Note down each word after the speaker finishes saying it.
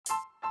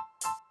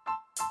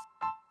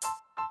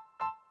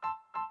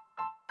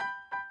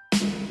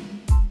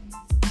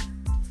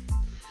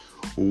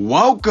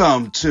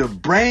Welcome to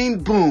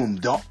Brain Boom,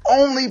 the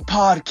only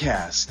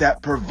podcast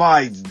that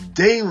provides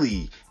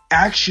daily,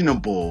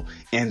 actionable,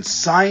 and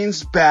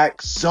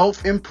science-backed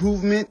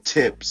self-improvement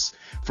tips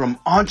from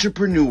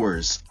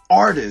entrepreneurs,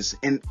 artists,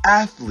 and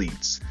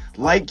athletes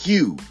like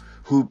you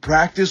who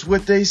practice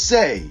what they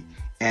say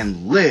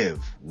and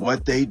live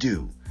what they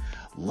do.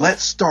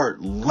 Let's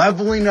start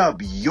leveling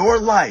up your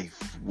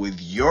life with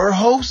your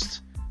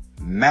host,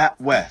 Matt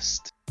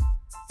West.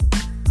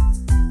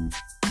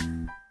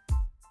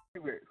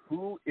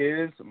 Who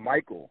is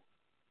Michael?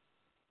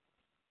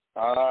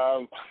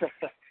 I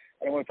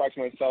don't want to talk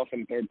to myself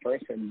in third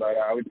person, but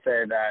I would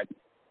say that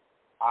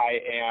I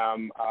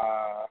am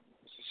a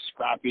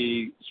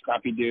scrappy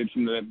dude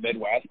from the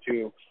Midwest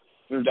who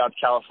moved out to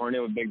California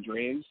with big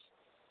dreams.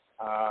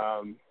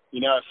 At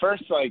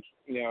first,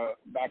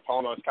 back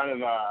home, I was kind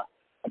of a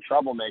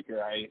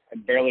troublemaker. I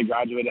barely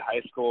graduated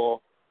high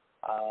school,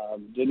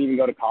 didn't even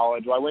go to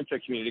college. Well, I went to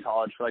community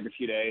college for a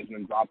few days and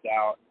then dropped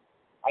out.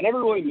 I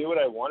never really knew what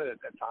I wanted at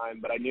that time,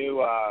 but I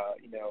knew,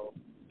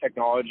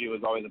 technology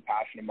was always a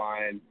passion of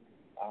mine.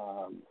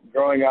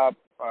 Growing up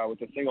with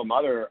a single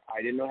mother,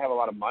 I didn't really have a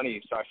lot of money,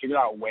 so I figured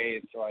out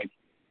ways to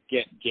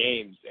get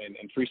games and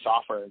free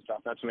software and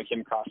stuff. That's when I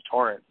came across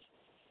torrents,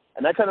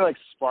 and that kind of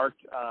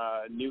sparked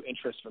new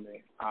interest for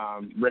me.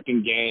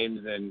 Ripping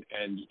games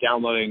and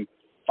downloading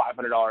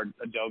 $500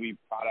 Adobe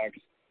products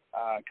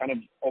kind of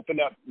opened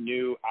up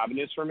new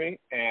avenues for me,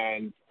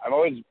 and I've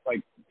always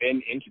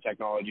been into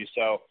technology,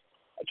 so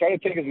I tried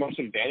to take as much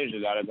advantage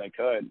of that as I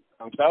could.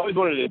 Because I always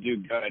wanted to do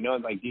good. I know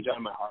it's deep down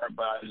in my heart,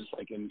 but I was just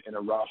in a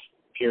rough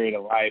period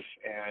of life.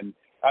 And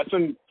that's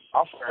when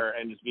software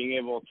and just being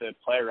able to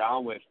play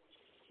around with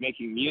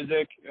making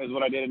music is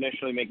what I did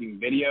initially, making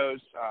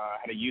videos. I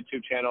had a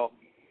YouTube channel.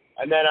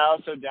 And then I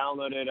also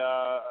downloaded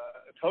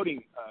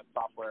coding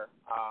software.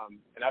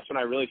 And that's when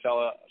I really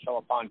fell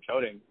upon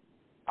coding.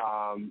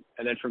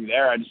 And then from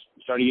there, I just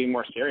started getting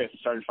more serious. I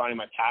started finding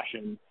my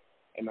passion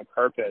and my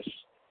purpose.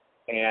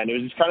 And it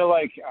was just kind of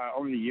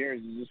over the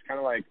years, it was just kind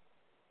of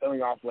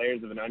peeling off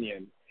layers of an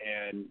onion.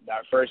 And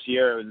that first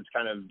year, it was just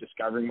kind of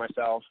discovering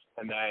myself.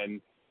 And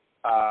then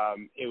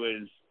it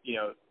was,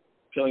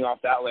 peeling off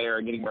that layer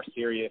and getting more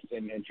serious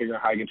and figuring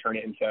out how I could turn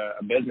it into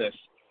a business.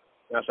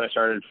 And that's when I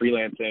started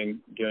freelancing,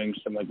 doing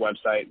some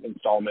website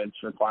installments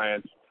for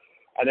clients.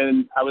 And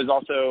then I was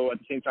also at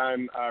the same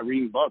time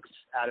reading books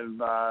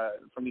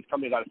from these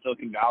companies out of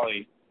Silicon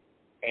Valley.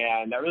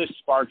 And that really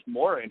sparked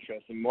more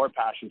interest and more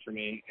passion for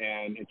me.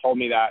 And it told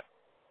me that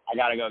I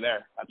got to go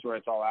there. That's where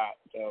it's all at.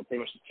 So pretty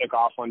much just took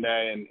off one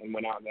day and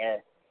went out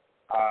there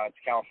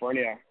to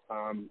California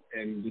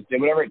and just did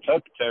whatever it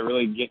took to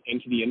really get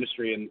into the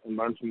industry and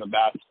learn from the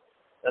best.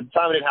 At the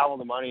time, I didn't have all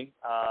the money.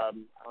 I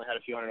only had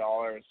a few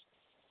 $100s.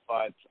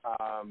 But,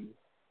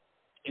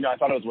 I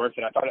thought it was worth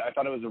it. I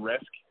thought it was a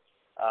risk,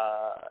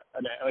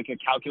 a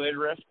calculated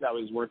risk that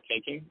was worth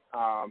taking.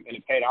 And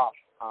it paid off.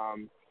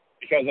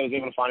 Because I was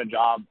able to find a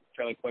job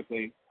fairly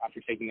quickly after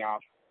taking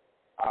off.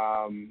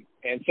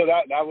 And so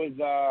that was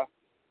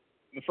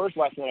the first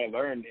lesson that I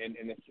learned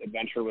in this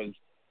adventure was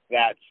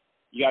that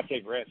you got to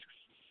take risks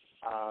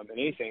in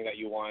anything that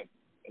you want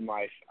in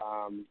life.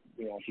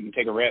 If you can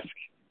take a risk,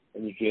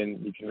 then you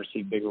can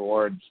receive big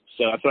rewards.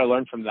 So that's what I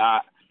learned from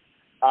that.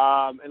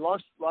 And long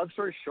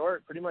story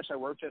short, pretty much I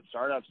worked at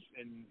startups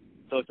in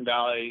Silicon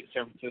Valley,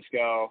 San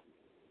Francisco,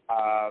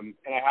 and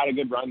I had a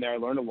good run there. I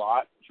learned a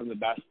lot from the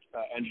best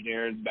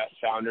engineers, best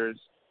founders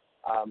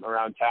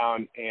around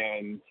town.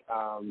 And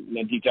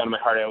then deep down in my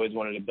heart, I always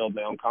wanted to build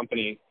my own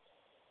company.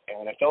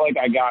 And I felt like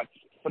I got,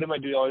 put in my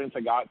due diligence,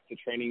 I got the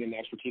training and the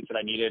expertise that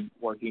I needed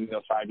working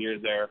those 5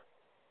 years there.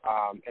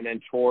 And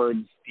then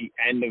towards the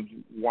end of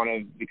one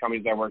of the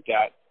companies I worked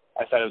at,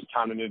 I said it was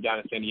time to move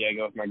down to San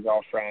Diego with my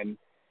girlfriend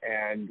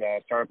and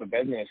start up a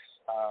business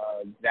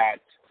that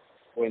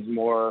was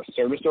more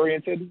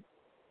service-oriented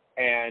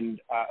and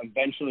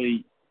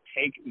eventually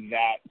take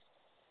that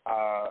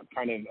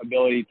kind of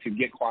ability to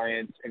get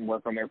clients and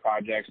work on their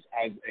projects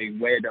as a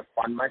way to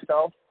fund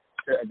myself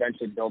to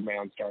eventually build my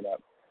own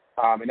startup.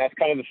 And that's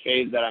kind of the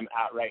phase that I'm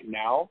at right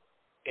now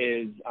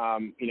is,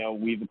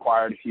 we've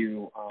acquired a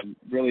few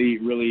really,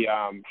 really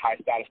high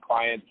status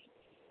clients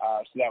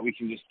so that we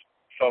can just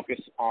focus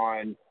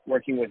on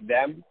working with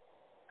them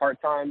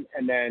part-time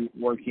and then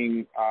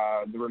working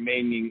the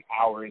remaining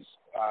hours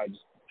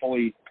just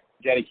fully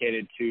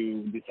dedicated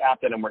to this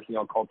app that I'm working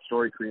on called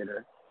Story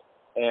Creator.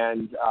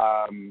 And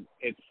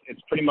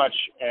it's pretty much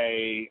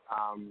a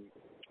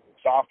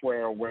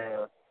software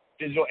where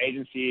digital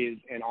agencies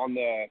and on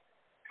the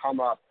come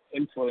up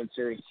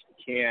influencers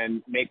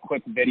can make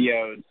quick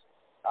videos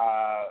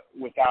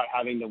without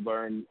having to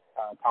learn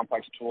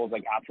complex tools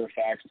like After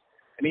Effects.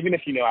 And even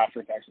if you know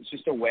After Effects, it's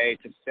just a way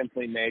to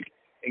simply make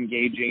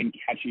engaging,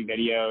 catchy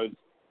videos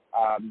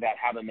that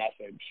have a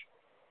message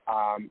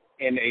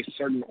in a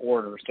certain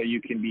order. So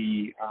you can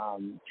be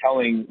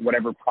telling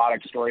whatever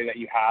product story that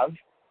you have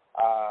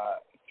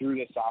through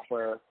the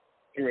software,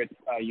 through its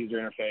user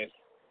interface.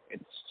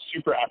 It's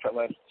super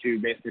effortless to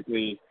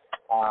basically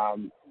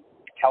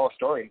tell a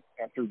story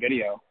through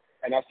video.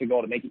 and that's the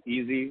goal, to make it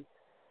easy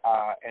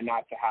and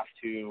not to have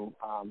to,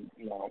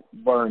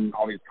 learn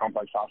all these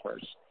complex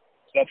softwares.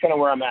 So that's kind of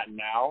where I'm at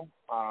now,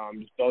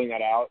 just building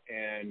that out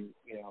and,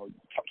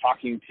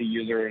 talking to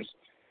users,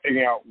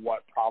 figuring out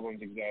what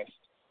problems exist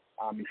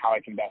and how I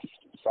can best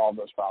solve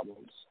those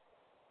problems.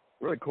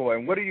 Really cool.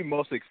 And what are you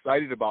most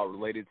excited about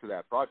related to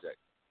that project?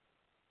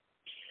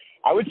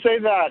 I would say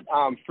that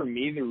for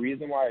me, the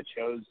reason why I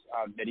chose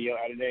video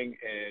editing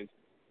is,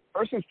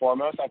 first and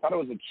foremost, I thought it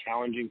was a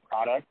challenging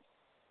product,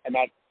 and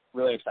that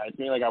really excites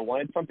me. Like, I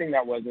wanted something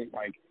that wasn't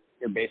like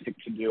your basic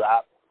to-do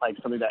app, like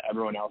something that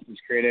everyone else has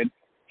created,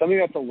 something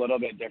that's a little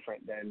bit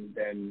different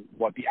than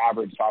what the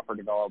average software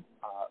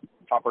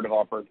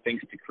developer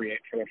thinks to create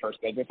for their first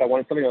business. I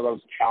wanted something that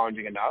was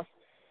challenging enough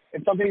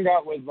and something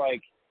that was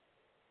like,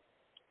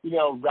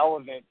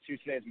 relevant to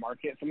today's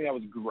market, something that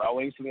was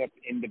growing, something that's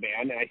in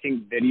demand. And I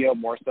think video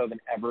more so than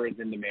ever is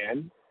in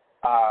demand.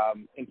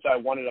 And so I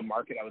wanted a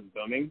market that was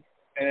booming.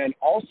 And then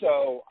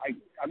also,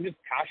 I'm just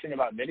passionate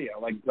about video.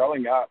 Like,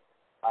 growing up,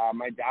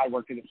 my dad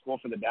worked at a school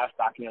for the deaf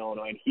back in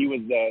Illinois, and he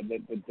was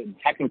the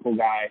technical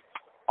guy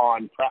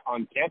on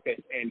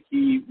campus, and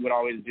he would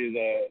always do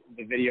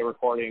the video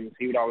recordings.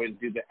 He would always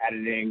do the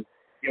editing.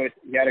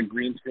 He had a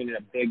green screen in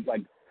a big,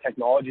 like,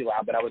 technology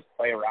lab that I would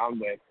play around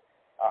with.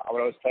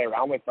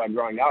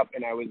 Growing up,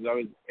 and I was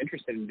always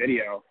interested in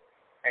video,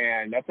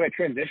 and that's when I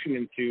transitioned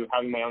into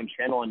having my own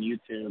channel on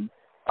YouTube.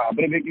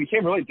 But it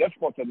became really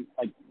difficult to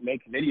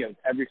make videos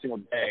every single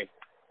day,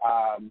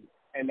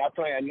 and that's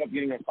when I ended up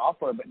getting a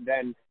software. But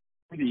then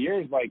through the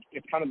years,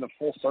 it's kind of the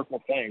full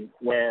circle thing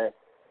where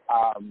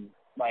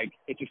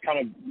it just kind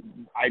of,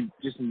 I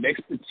just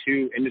mixed the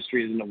two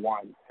industries into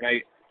one, and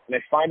I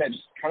find that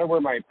just kind of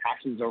where my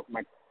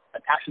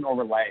passion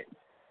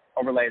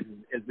overlays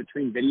is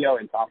between video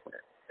and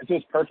software. And so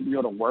it's perfect to be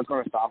able to work on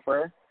a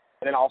software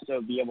and then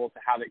also be able to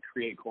have it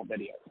create cool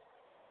videos.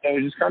 So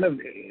it was kind of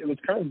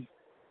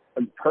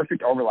a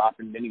perfect overlap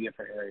in many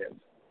different areas.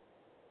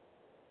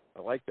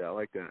 I like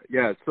that.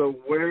 Yeah. So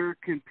where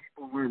can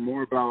people learn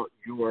more about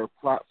your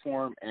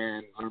platform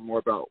and learn more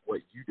about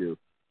what you do?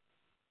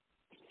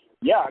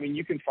 Yeah,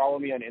 you can follow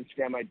me on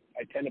Instagram. I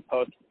tend to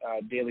post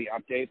daily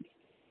updates,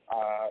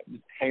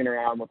 just hanging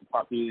around with the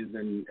puppies,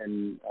 and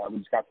we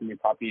just got some new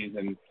puppies,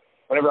 and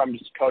whenever I'm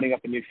just coding up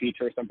a new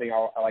feature or something,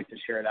 I like to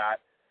share that.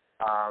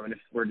 And if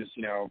we're just,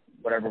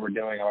 whatever we're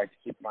doing, I like to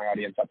keep my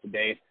audience up to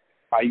date.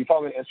 You can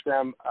follow me on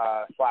Instagram,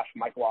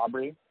 /Michael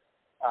Aubry,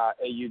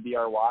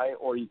 AUBRY,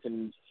 or you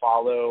can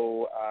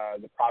follow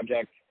the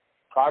project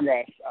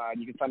progress.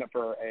 You can sign up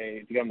to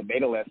get on the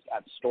beta list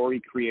at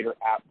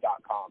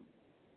storycreatorapp.com.